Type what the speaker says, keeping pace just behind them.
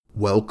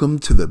Welcome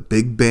to the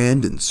Big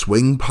Band and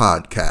Swing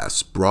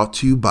Podcast, brought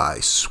to you by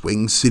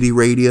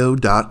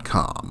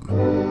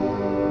SwingCityRadio.com.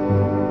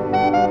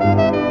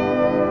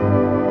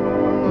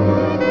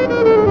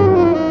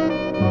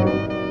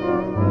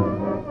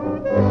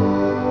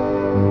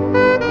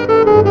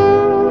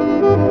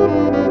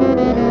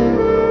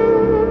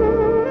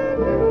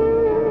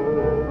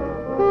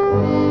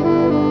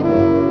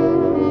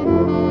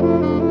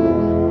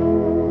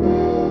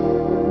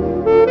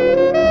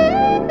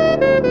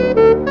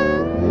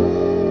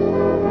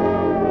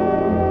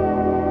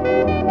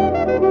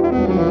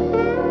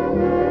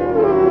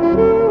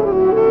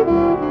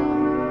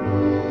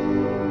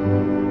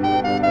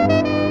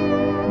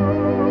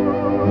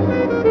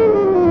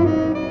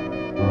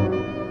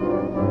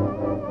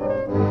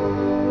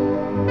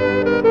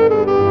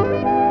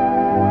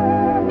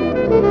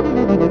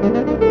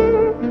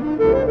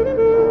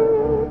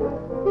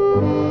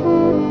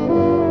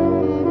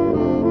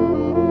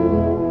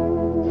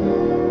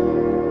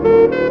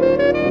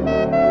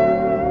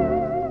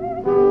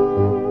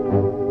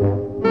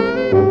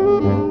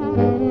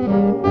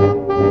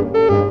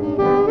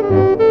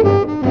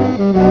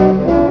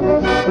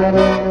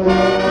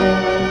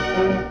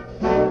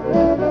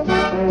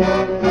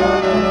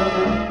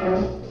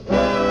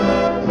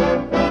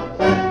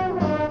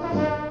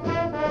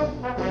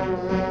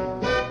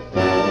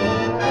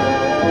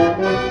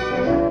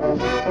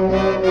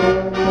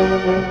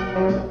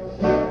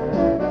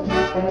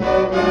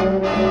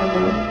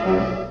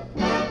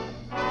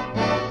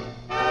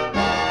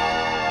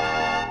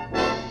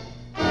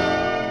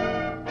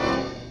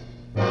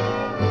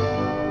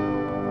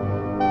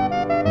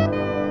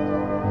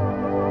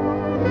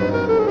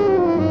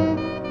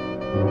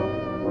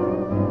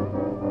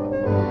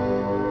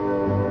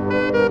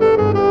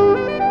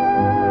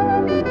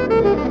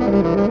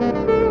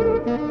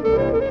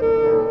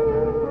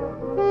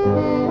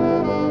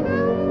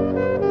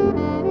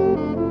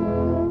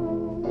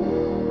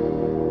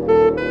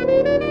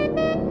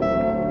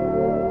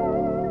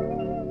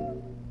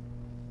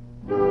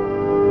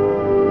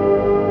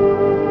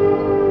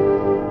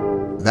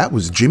 That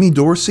was Jimmy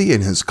Dorsey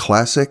and his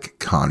classic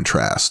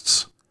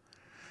Contrasts.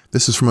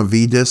 This is from a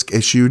V-disc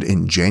issued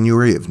in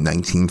January of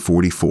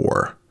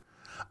 1944.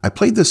 I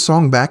played this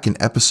song back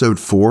in episode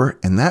 4,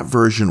 and that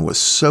version was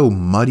so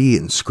muddy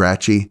and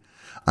scratchy.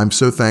 I'm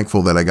so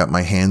thankful that I got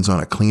my hands on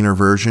a cleaner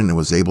version and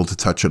was able to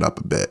touch it up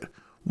a bit.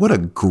 What a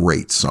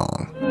great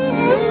song.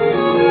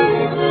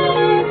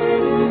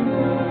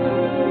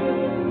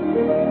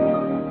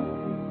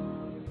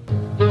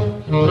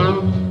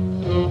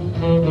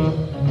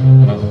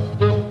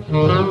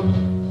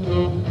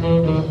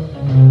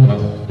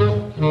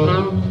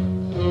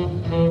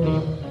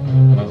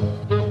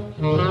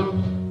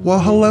 Well,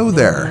 hello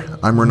there.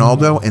 I'm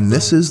Ronaldo, and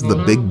this is the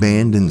Big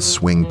Band and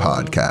Swing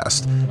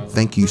Podcast.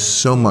 Thank you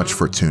so much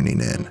for tuning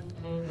in.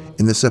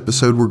 In this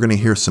episode, we're going to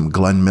hear some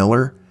Glenn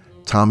Miller,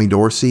 Tommy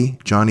Dorsey,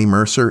 Johnny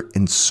Mercer,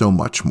 and so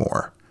much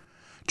more.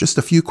 Just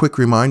a few quick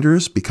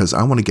reminders because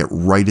I want to get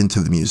right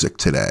into the music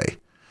today.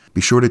 Be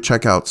sure to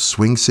check out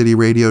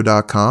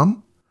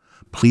SwingCityRadio.com.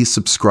 Please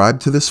subscribe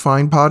to this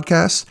fine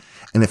podcast.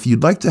 And if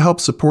you'd like to help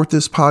support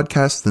this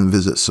podcast, then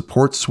visit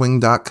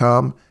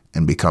SupportSwing.com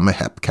and become a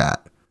Hepcat.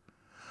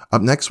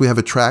 Up next, we have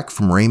a track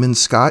from Raymond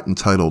Scott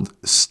entitled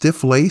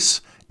Stiff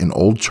Lace and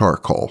Old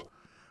Charcoal.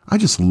 I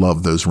just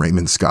love those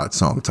Raymond Scott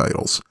song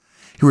titles.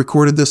 He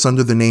recorded this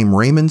under the name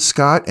Raymond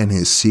Scott and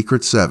his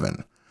Secret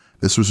Seven.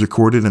 This was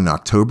recorded in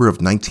October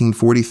of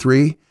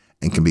 1943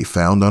 and can be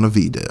found on a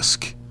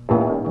V-disc.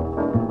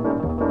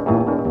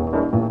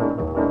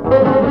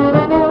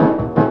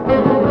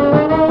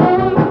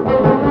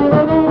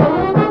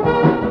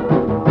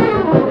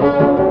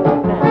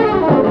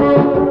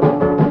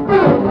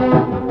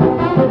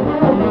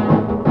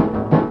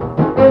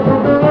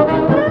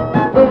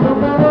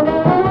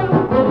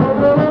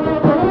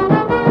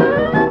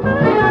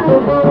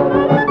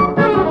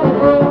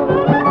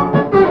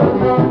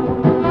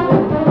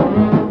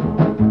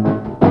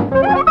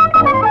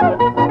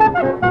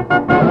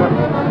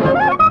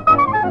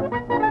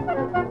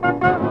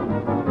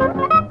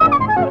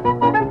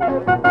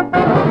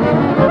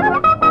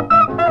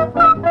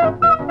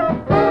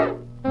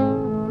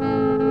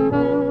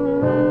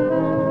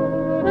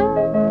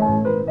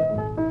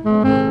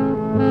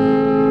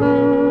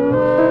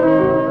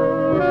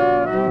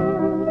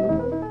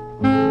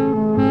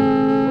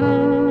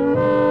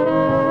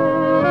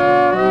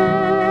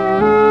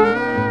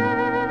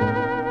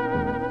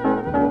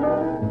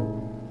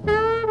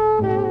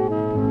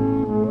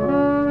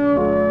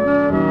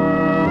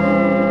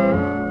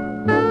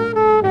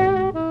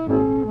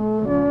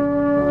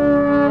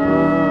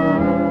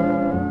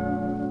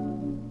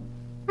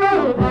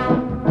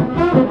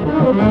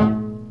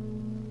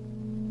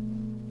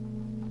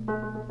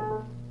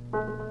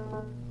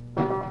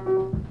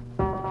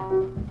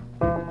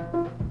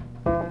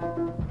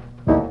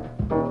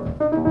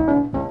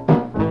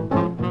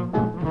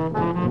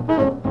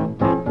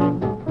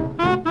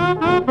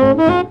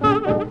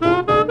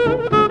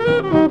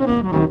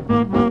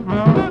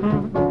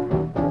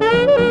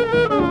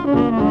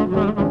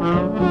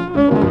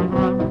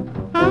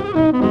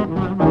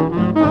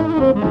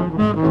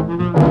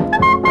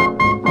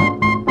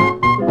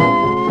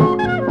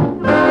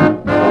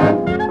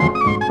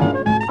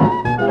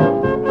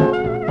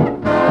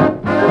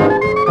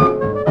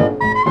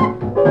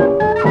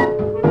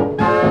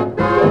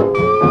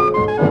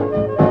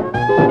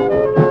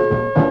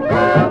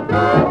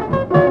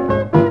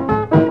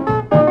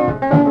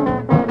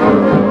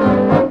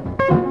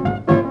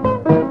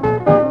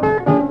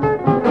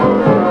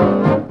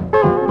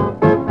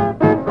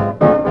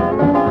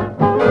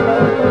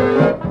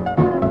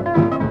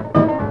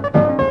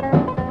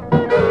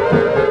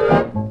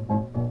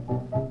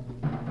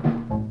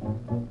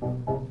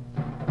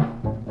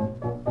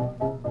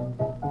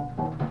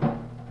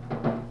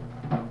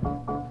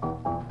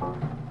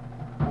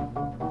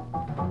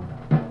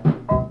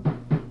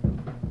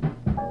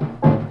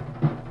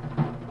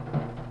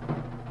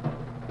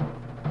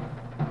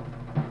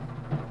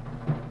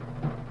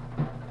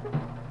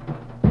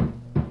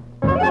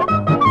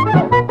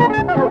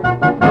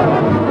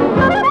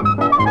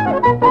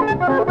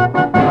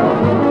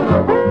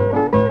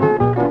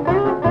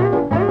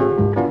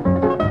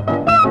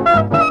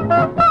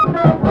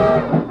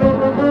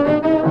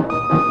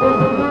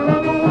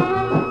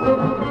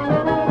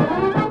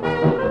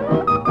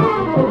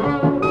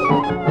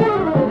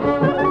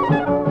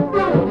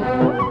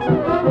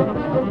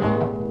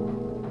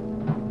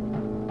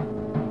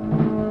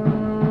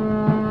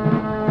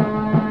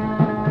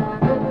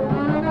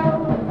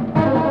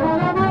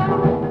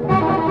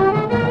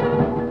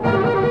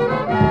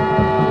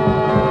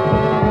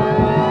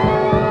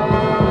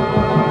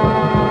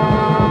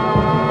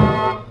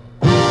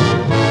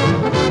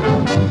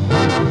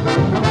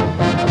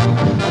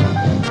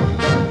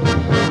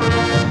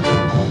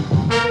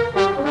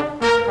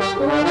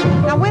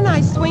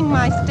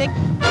 my stick,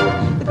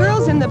 the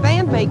girls in the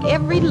band make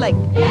every lick.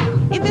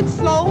 If it's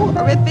slow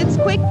or if it's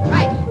quick,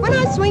 when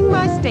I swing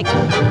my stick,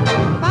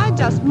 if I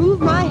just move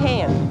my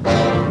hand,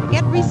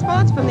 get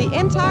response from the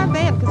entire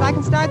band, because I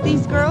can start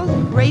these girls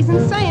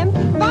raising sand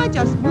if I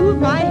just move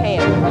my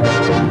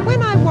hand.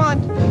 When I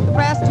want the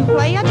brass to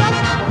play, I just,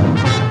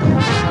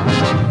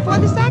 for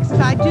the saxes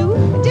I do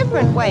a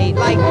different way,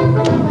 like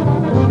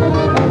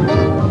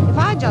if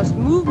I just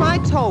move my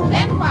toe,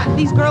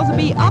 these girls will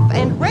be up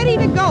and ready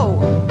to go.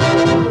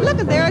 Look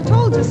at there, I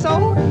told you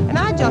so, and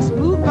I just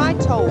move my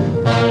toe.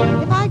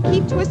 If I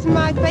keep twisting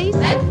my face,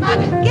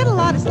 get a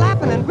lot of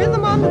slapping and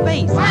rhythm on the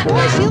bass.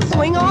 Boy, she'll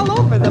swing all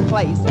over the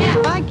place.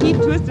 If I keep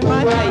twisting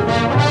my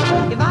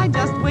face, if I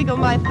just wiggle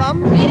my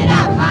thumb, get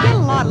a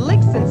lot of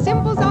licks and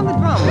cymbals on the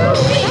drum.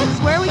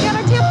 That's where we get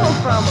our tempo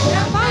from.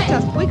 If I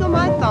just wiggle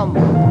my thumb,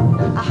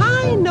 a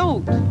high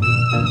note,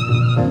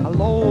 a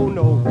low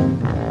note,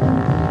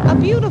 a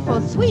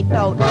beautiful, sweet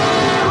note.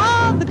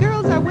 All the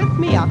girls are with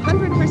me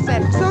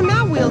 100%. So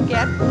now we'll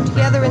get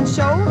together and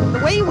show the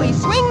way we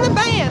swing the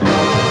band.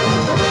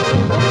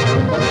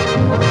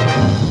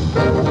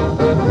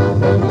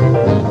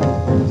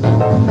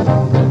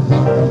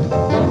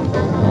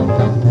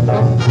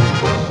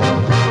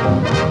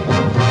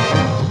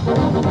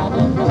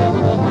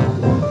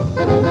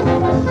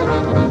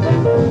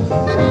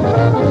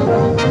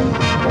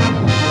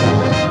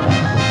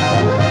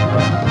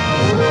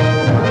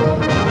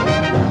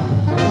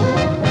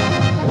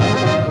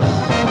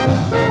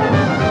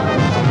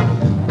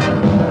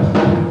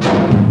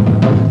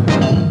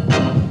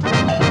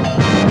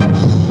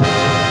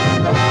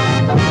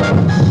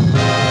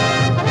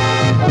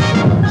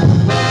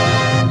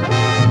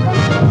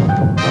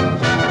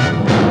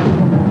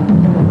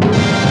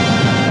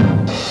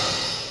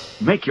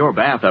 Make your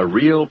bath a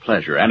real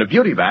pleasure and a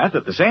beauty bath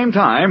at the same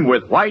time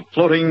with white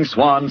floating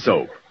Swan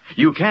soap.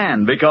 You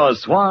can,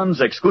 because Swan's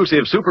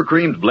exclusive super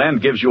creamed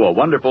blend gives you a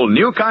wonderful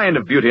new kind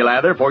of beauty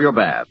lather for your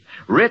bath.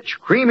 Rich,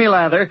 creamy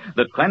lather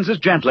that cleanses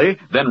gently,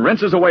 then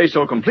rinses away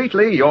so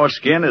completely your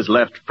skin is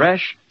left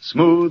fresh,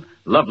 smooth,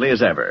 lovely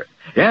as ever.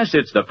 Yes,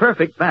 it's the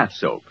perfect bath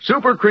soap.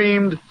 Super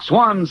creamed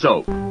Swan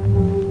soap.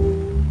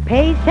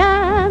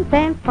 Patience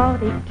and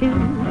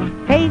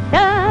 42,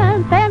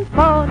 patience and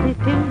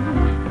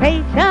 42,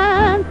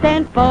 patience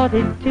and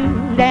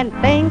 42, then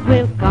things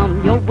will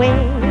come your way.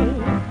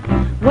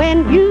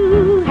 When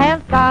you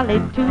have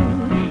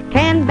solitude,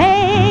 can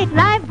make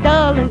life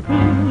dull and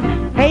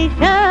crude.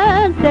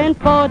 Patience and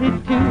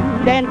 42,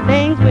 then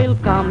things will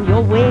come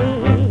your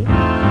way.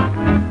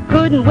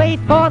 Couldn't wait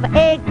for the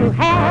egg to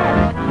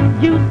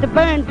hatch, used to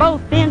burn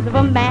both ends of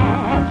a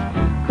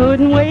match.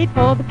 Couldn't wait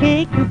for the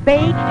cake to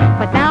bake,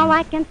 but now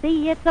I can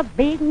see it's a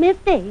big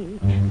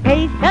mistake.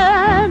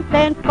 Patience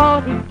and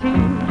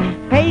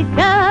 42,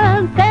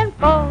 patience and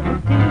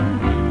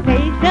 42,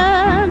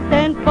 patience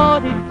and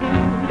 42,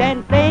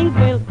 then things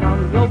will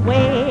come your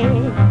way.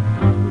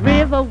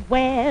 River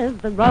wears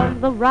the rug,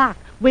 the rock,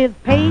 with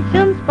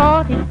patience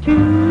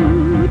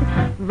fortitude.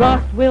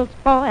 Rust will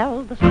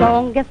spoil the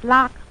strongest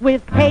lock,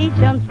 with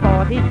patience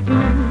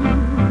fortitude.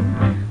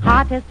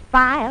 Hottest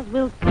fires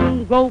will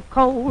soon grow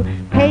cold,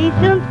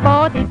 patience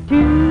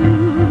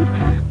fortitude.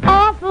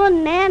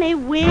 Orphan Nanny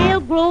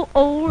will grow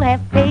old, have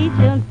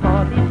patience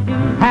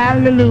fortitude.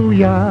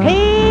 Hallelujah.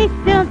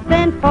 Patience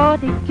and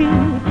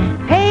fortitude,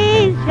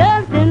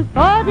 patience and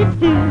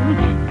fortitude,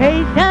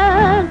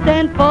 patience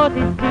and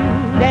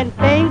fortitude, then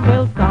things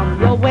will come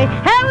your way.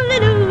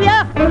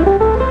 Hallelujah.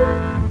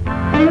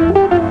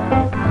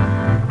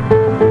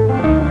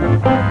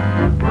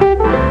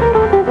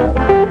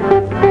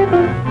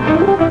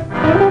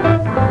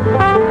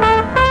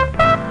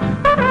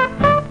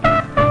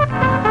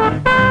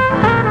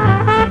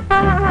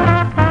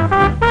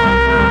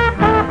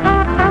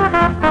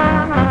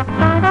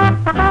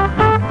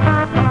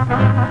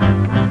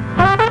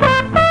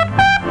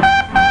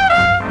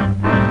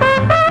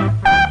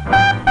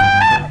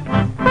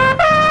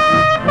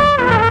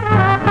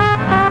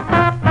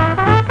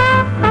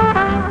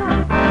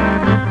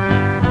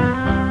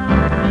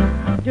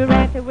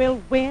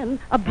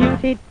 A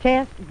beauty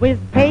test with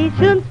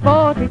patience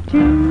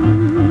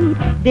fortitude.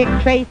 Dick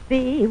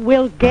Tracy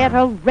will get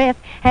a rest,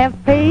 have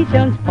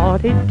patience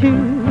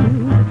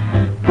fortitude.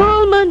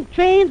 Pullman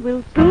trains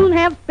will soon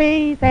have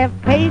space, have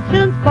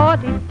patience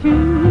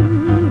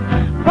fortitude.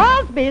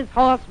 Crosby's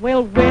horse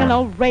will win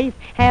a race,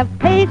 have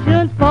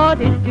patience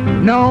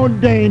fortitude. No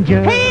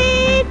danger.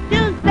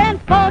 Patience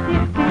and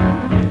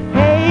fortitude,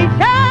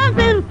 patience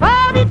and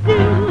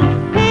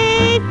fortitude,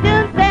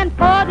 patience and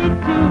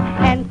fortitude,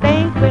 and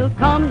things will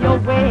come your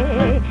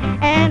way,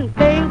 and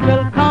things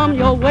will come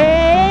your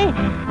way,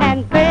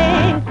 and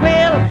things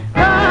will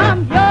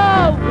come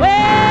your way.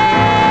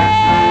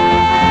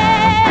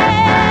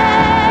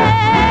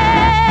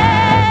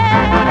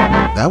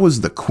 That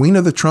was the Queen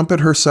of the Trumpet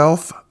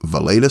herself,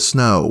 Valletta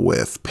Snow,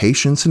 with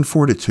Patience and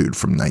Fortitude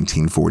from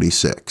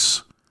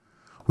 1946.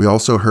 We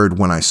also heard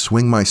When I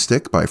Swing My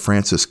Stick by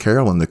Frances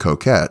Carroll and the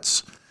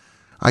Coquettes.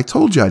 I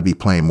told you I'd be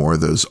playing more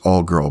of those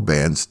all-girl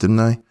bands, didn't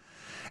I?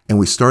 And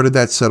we started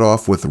that set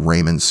off with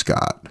Raymond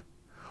Scott.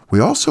 We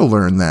also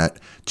learned that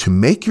to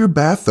make your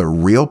bath a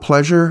real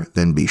pleasure,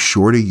 then be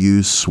sure to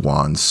use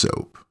Swan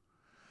soap.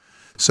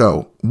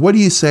 So, what do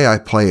you say I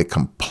play a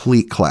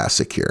complete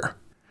classic here?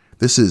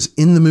 This is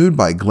In the Mood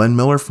by Glenn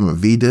Miller from a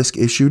V-disc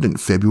issued in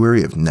February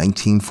of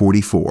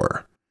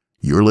 1944.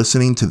 You're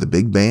listening to the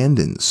Big Band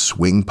and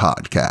Swing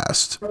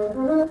Podcast.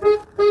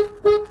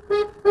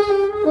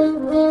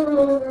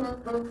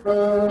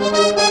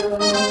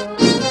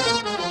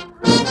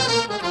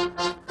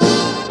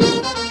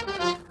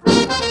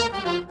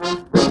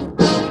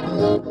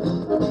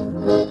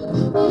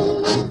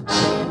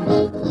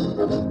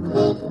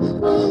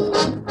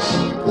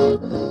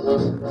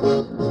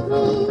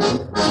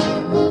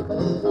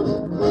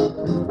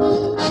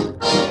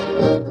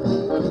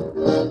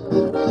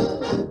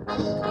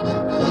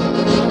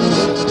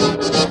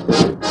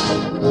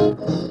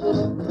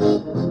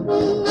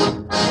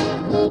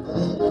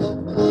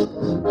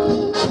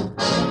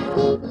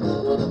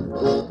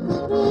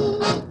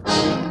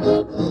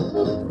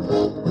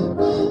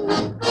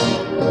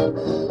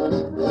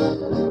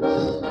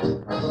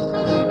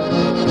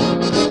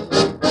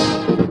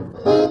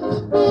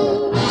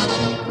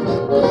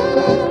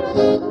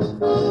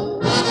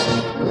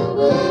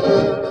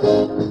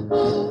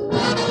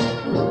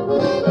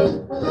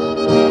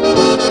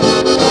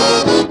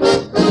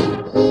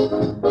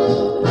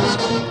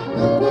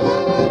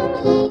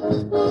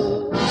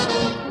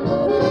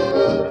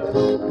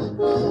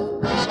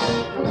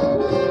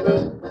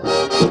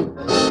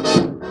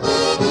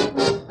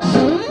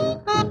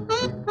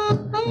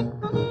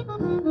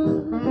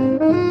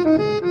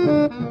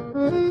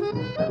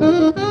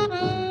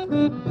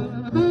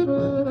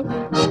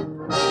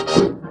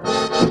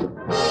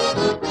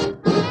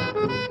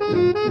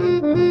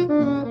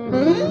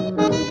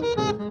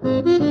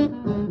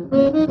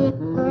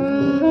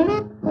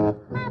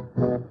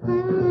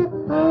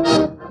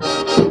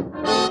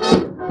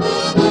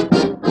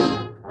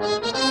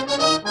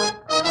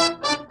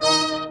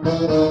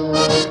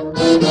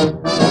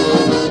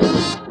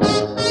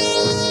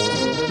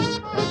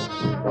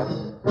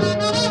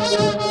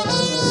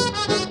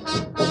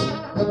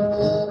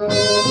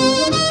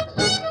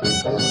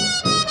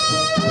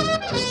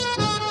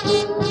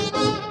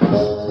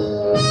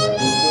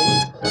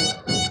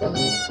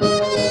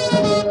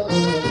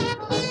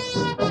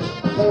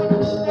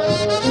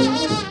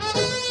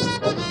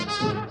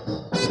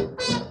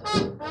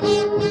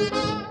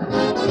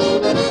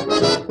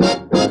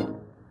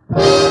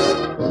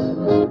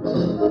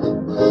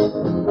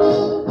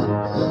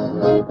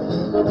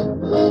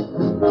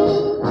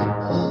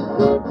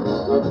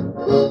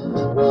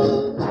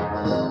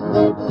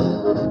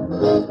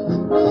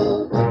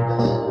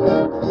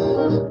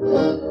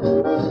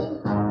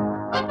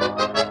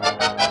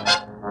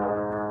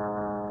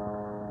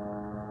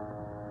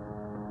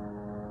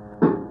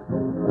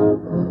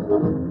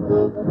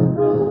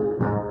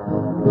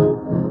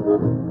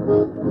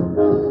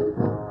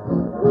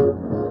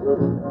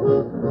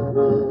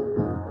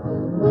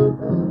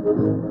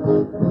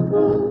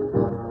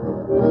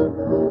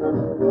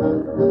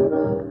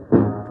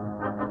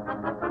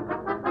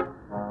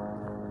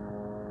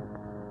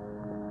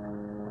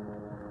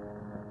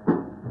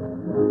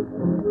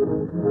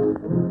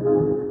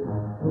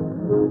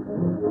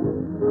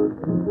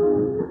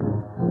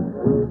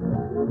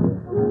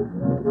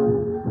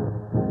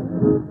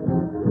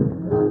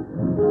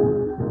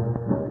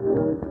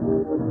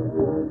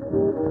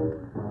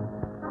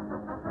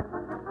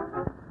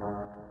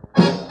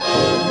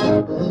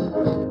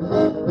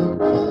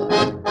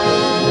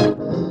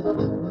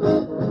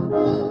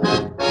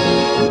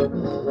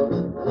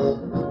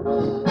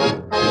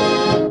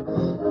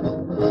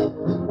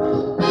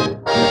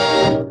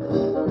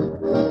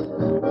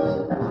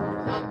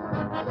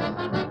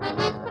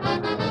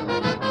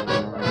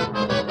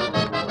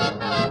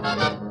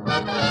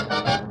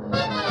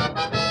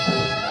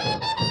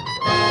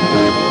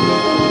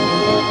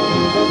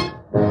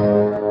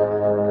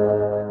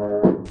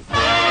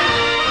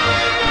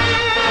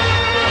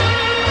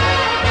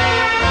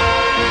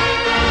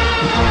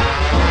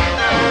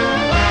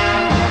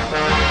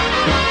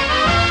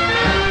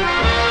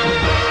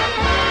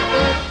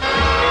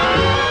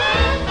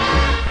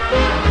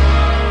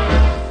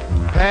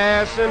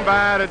 Passing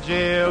by the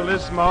jail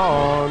this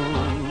morning,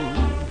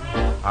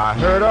 I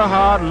heard a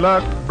hard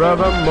luck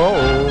brother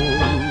moan.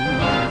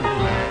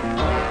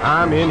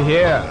 I'm in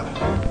here,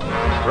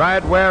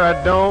 right where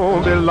I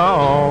don't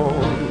belong.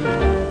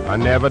 I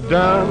never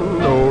done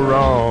no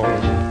wrong.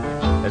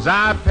 As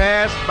I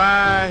passed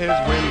by his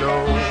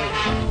window,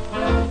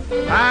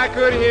 I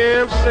could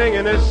hear him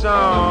singing his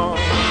song.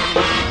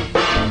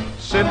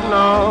 Sitting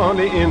on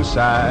the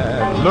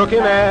inside, looking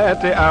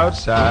at the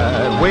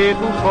outside,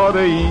 waiting for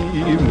the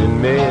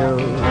evening mail.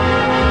 4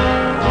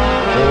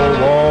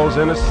 walls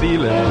and a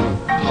ceiling,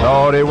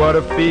 Lordy, what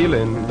a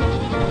feeling.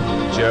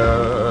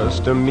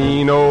 Just a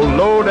mean old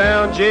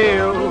low-down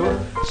jail,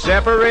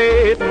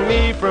 separating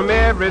me from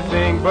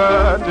everything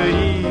but the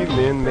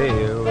evening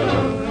mail.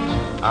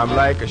 I'm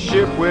like a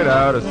ship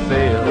without a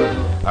sail,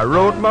 I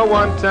wrote my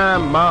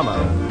one-time mama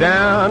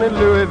down in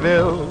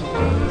Louisville.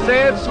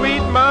 Said,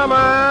 sweet mama,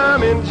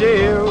 I'm in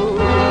jail.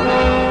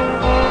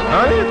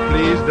 Honey,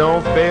 please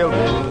don't fail me.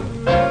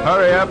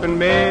 Hurry up and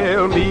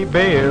mail me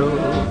bail.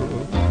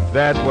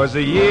 That was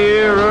a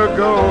year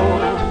ago,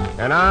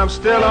 and I'm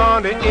still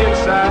on the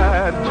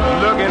inside,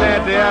 looking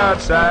at the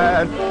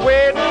outside,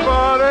 waiting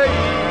for the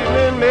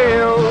evening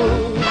mail.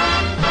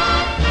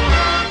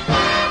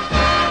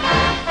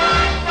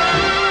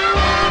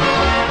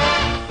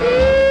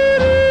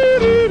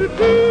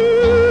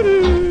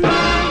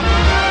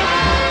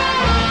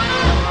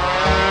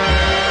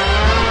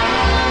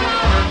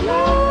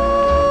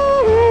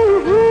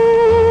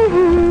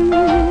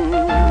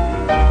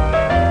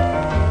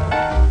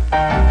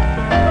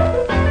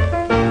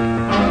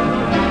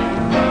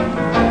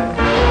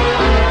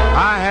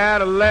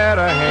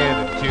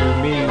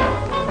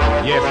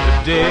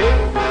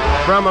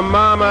 From a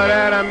mama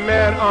that I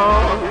met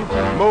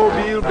on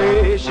Mobile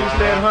Bay. She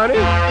said, honey,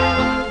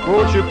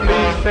 won't you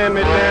please send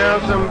me down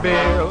some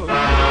bill?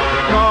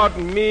 Caught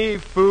me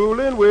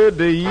fooling with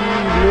the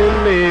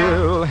evening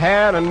mail.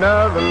 Had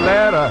another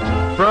letter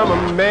from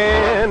a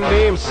man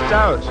named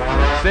Stout.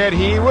 Said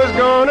he was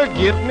gonna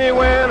get me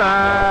when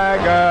I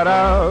got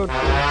out.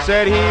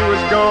 Said he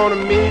was gonna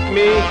meet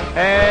me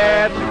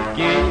at the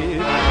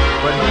gate,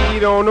 but he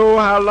don't know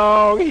how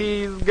long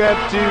he's got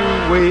to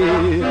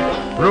wait.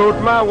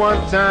 Wrote my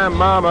one-time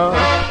mama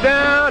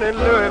down in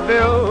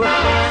Louisville.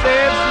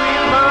 Said,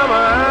 sweet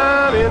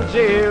mama, I'm in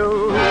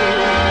jail.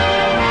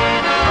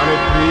 Honey,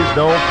 please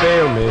don't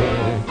fail me.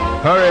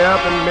 Hurry up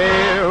and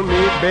mail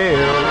me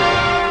bail.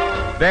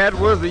 That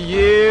was a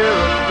year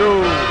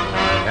ago,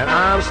 and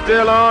I'm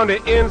still on the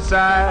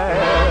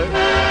inside,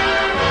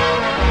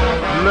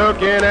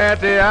 looking at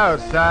the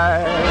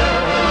outside,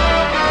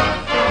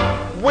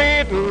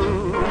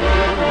 waiting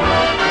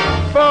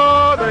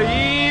for the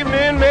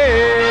evening mail.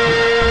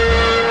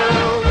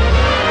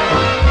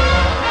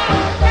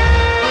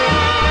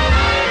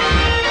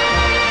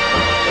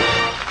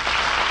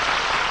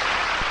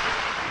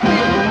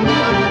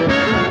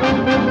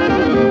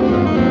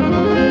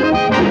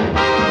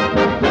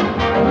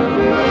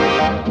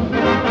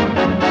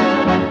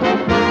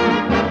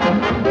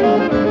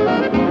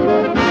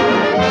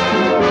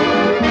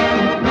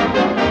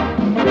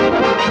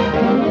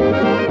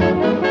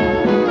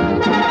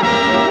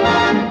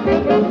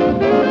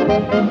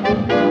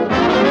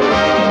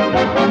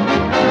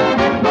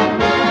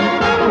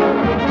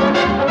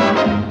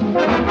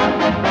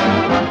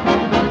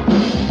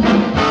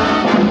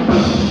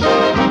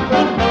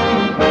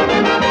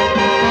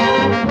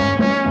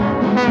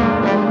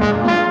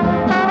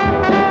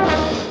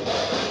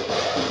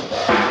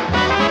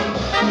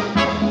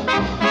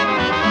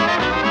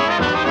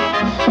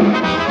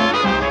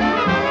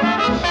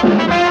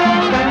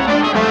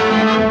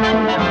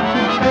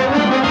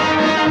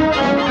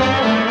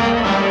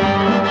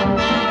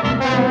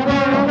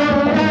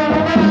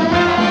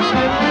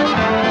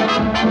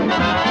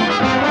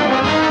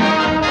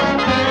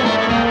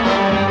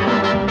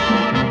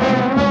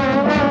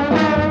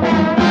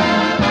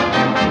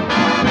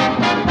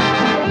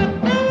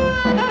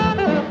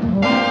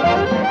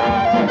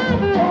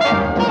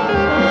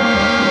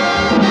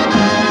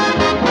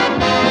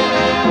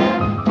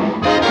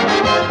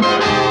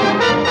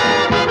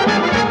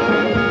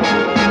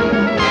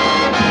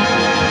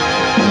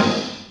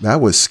 That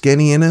was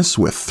Skinny Innes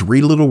with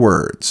Three Little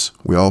Words.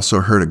 We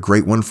also heard a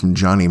great one from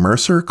Johnny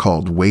Mercer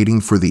called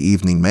Waiting for the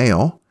Evening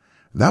Mail.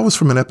 That was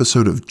from an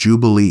episode of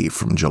Jubilee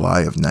from July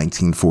of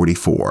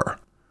 1944.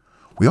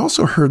 We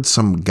also heard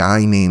some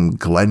guy named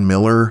Glenn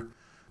Miller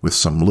with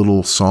some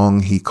little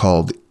song he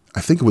called,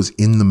 I think it was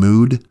In the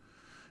Mood.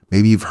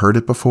 Maybe you've heard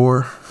it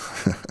before.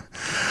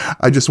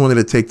 I just wanted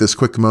to take this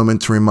quick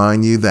moment to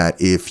remind you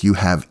that if you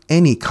have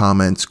any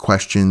comments,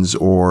 questions,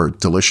 or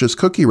delicious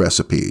cookie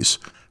recipes,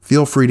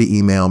 feel free to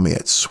email me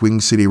at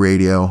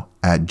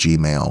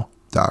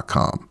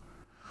swingcityradio@gmail.com.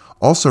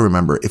 Also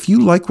remember, if you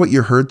like what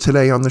you heard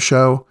today on the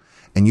show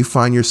and you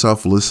find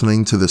yourself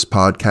listening to this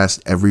podcast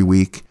every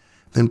week,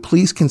 then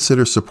please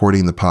consider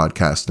supporting the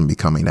podcast and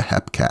becoming a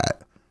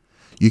HepCat.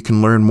 You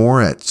can learn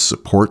more at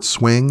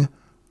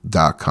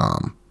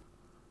supportswing.com.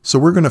 So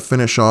we're going to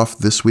finish off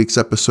this week's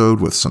episode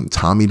with some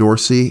Tommy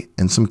Dorsey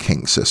and some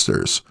King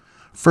Sisters.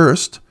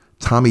 First,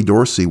 Tommy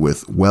Dorsey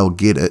with Well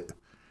Get It.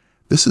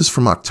 This is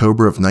from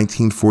October of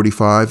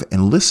 1945,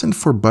 and listen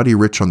for Buddy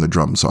Rich on the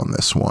drums on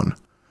this one.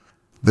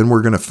 Then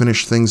we're going to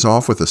finish things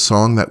off with a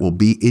song that will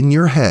be in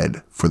your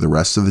head for the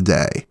rest of the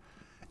day.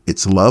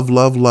 It's Love,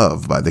 Love,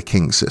 Love by the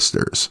King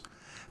Sisters.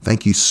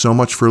 Thank you so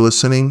much for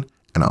listening,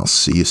 and I'll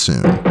see you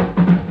soon.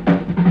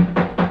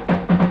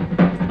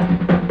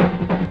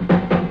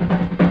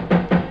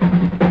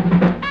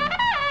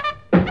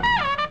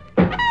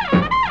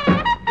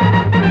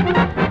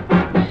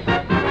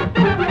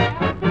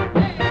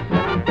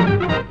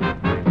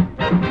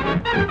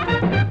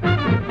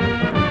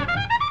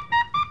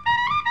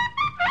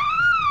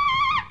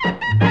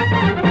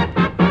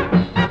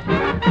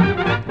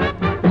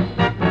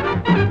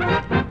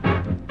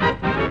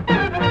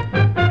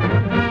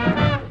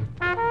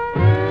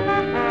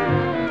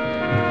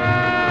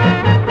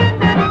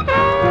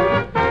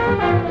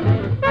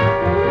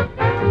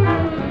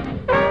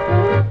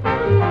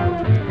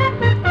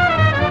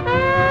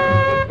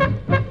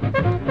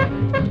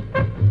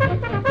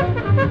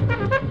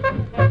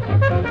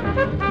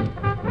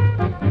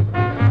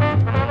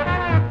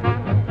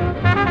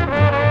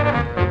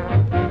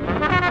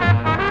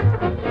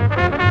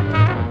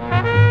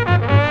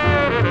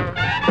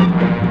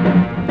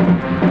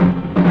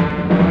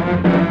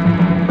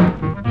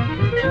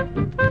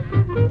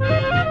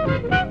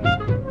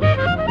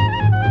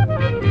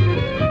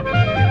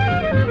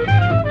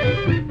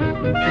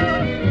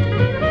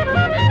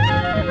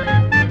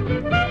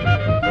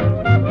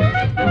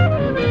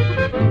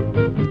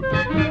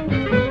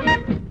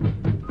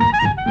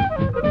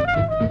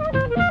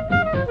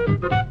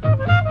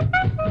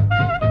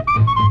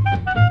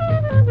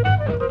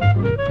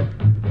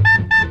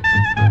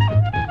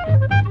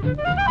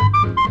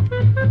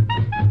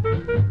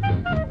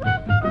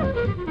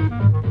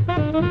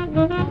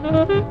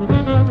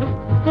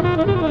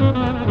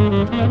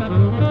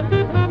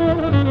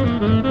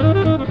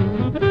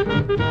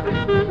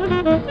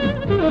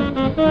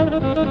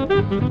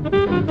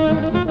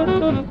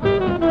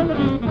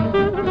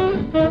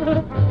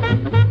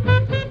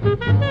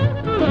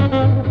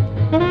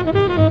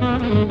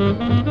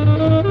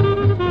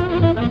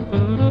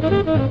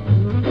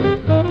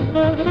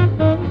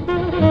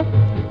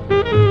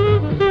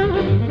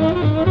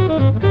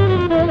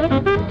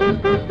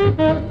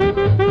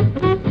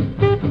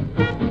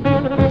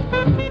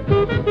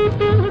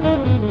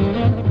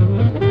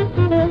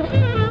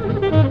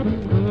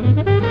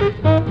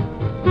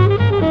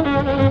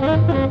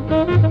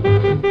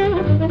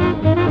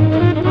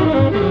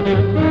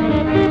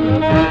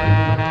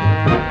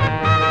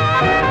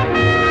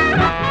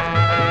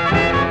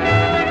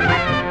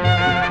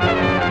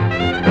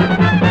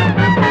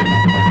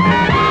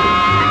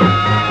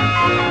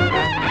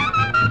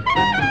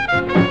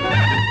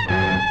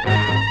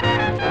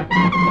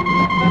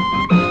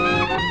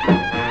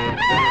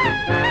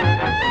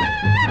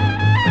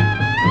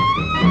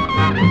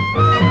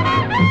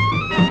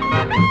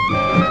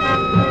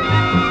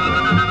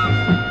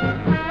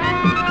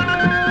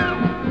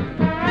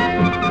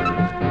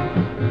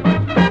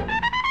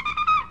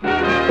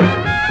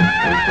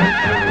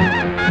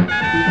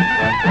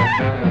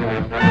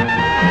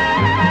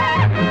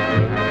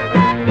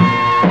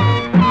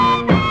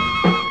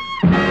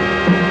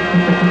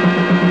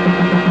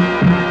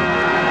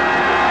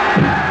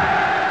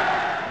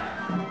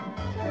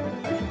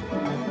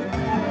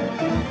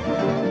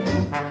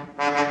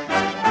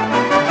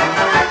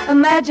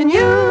 Imagine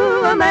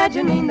you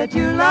imagining that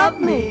you love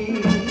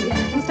me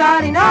and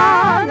starting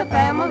on a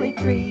family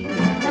tree.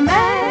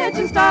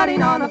 Imagine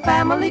starting on a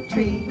family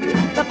tree.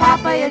 The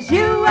papa is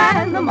you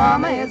and the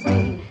mama is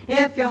me.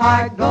 If your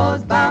heart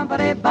goes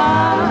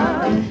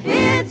bum-ba-de-bum,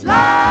 it's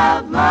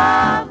love,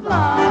 love,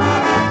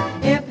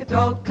 love. If your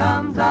throat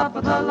comes up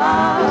with a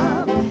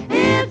lump,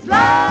 it's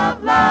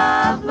love,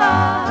 love,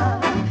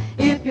 love.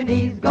 If your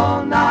knees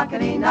go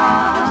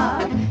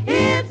knockety-knock,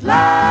 it's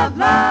love,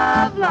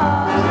 love,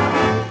 love.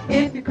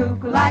 If you're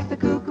cuckoo like the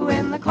cuckoo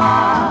in the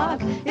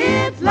clock,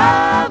 it's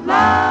love,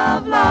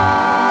 love,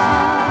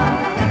 love.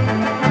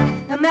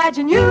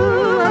 Imagine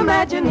you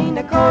imagining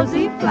a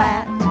cozy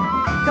flat,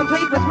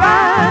 complete with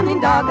running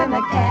dog and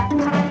a cat.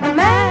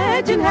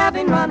 Imagine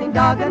having running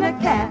dog and a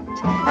cat,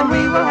 and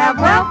we will have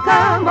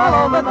welcome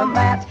all over the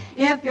mat.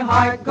 If your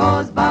heart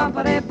goes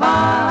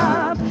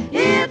bum-ba-de-bum,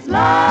 it's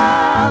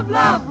love,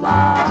 love,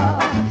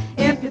 love.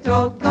 If your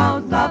throat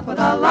goes up with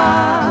a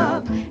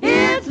lump,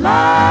 it's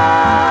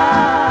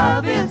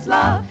love, it's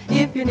love.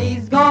 If your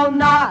knees go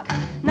knock,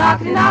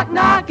 knockety knock,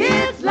 knock,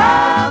 it's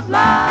love,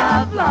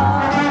 love,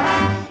 love.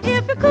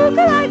 If you're cuckoo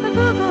like the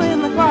cuckoo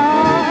in the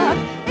clock,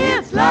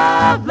 it's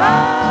love,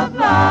 love,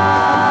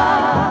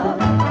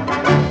 love.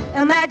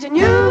 Imagine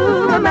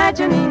you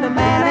imagining a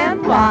man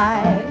and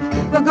wife.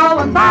 We'll go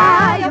and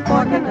buy a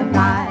fork and a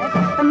knife.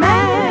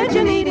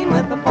 Imagine eating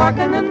with a fork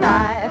and a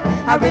knife.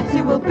 How rich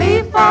you will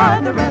be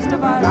for the rest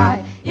of our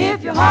life.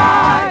 If your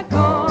heart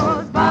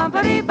goes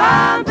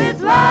bumpity-bump,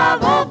 it's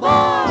love, oh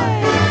boy,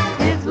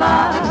 it's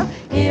love.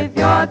 If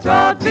your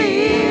throat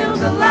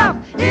feels a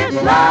lump, it's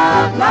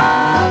love,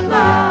 love,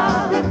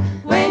 love.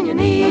 When your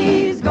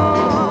knees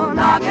go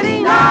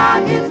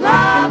knockety-knock, it's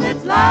love,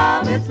 it's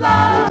love, it's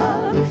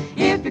love.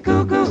 If you're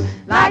cuckoo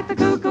like the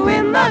cuckoo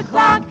in the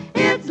clock,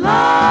 it's love,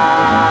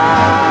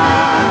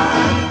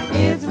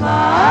 it's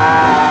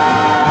love.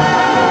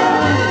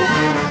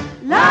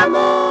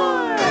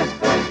 L'amour,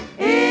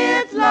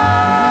 it's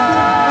love.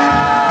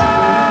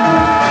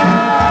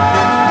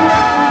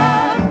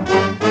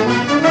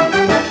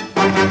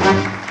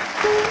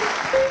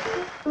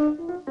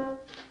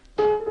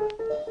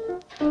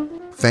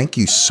 Thank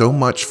you so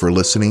much for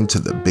listening to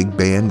the Big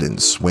Band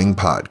and Swing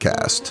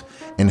podcast.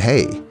 And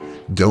hey,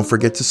 don't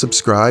forget to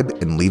subscribe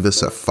and leave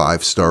us a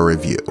 5-star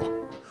review.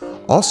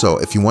 Also,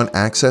 if you want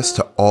access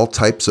to all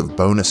types of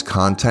bonus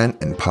content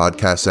and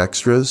podcast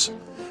extras,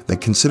 then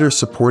consider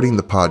supporting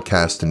the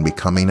podcast and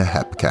becoming a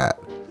HepCat.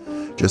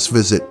 Just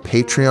visit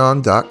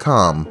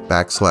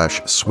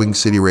patreon.com/Swing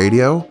City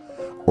Radio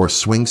or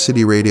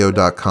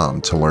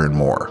swingcityradio.com to learn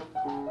more.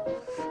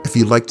 If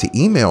you'd like to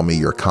email me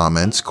your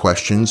comments,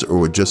 questions, or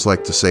would just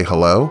like to say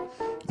hello,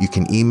 you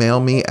can email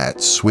me at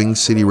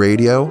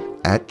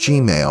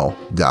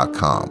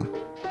swingcityradio@gmail.com.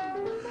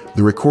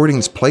 The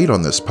recordings played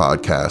on this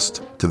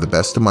podcast, to the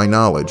best of my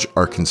knowledge,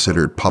 are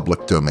considered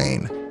public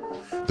domain.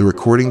 The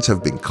recordings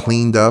have been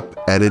cleaned up,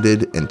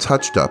 edited, and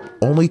touched up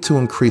only to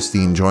increase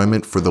the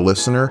enjoyment for the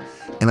listener,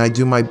 and I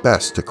do my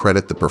best to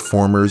credit the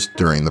performers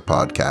during the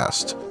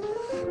podcast.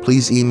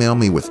 Please email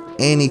me with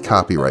any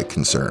copyright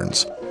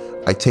concerns.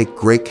 I take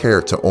great care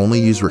to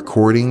only use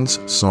recordings,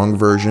 song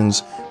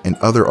versions, and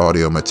other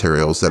audio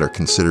materials that are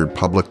considered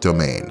public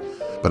domain,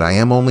 but I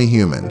am only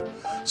human,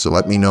 so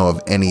let me know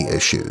of any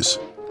issues.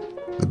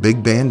 The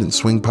Big Band and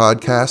Swing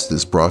podcast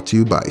is brought to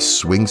you by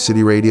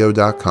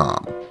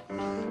swingcityradio.com.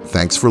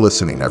 Thanks for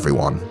listening,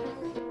 everyone.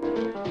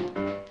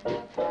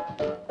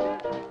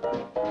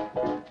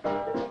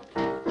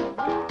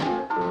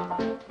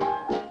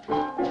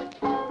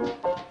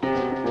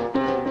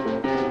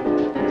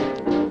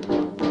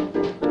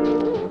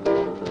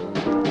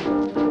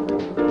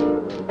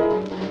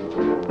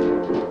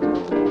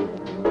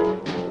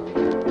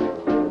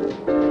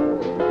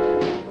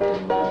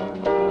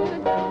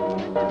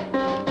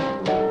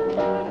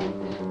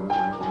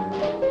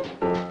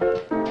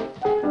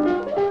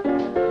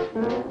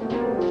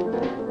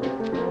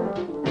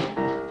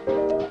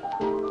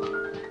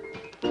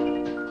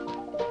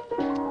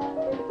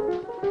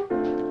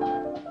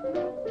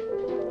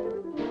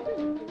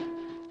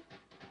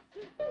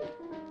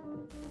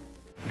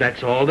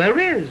 That's all there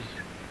is.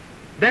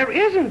 There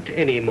isn't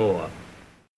any more.